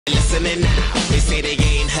listening now. They say they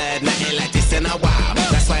ain't heard nothing like this in a while.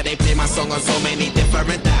 That's why they play my song on so many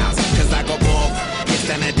different dials. Cause I got more gifts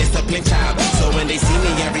than a disciplined child. So when they see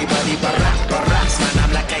me, everybody barracks. Man,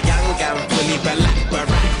 I'm like a young gal, fully barack.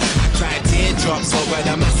 I try teardrops over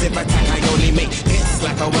the massive attack. I only make hits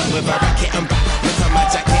like I work with a racket and back. Look at my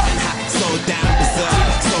jacket and hat, so down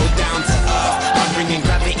berserk, so down to earth. I'm bringing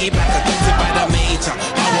gravity back, adopted by the major.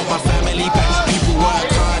 I want my family back. People work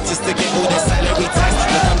hard just to get all their salary tax.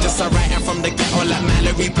 Look, I'm just a writer from the ghetto like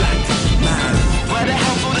Mallory Black. Man, where the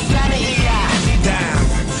hell for the sanity at? Damn,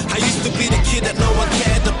 I used to be the kid that no one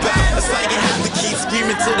cared about. That's why you have to keep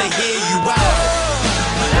screaming till they hear you out.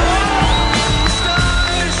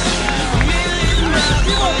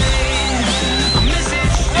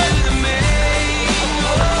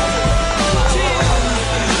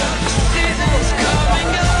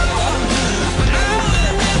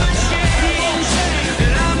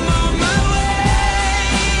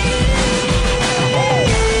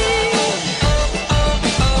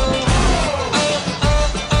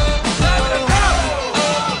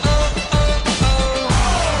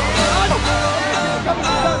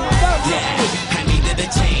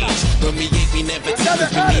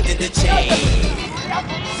 We needed a change.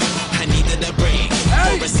 I needed a break.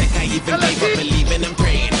 For a sec I even gave up believing and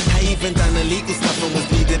praying. I even done illegal stuff and was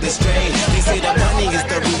needed astray. They say that money is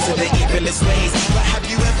the root to the evilest ways. But have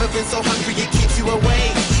you ever been so hungry it keeps you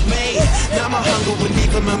awake? Mate, now my hunger would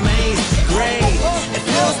leave them amazed. Great,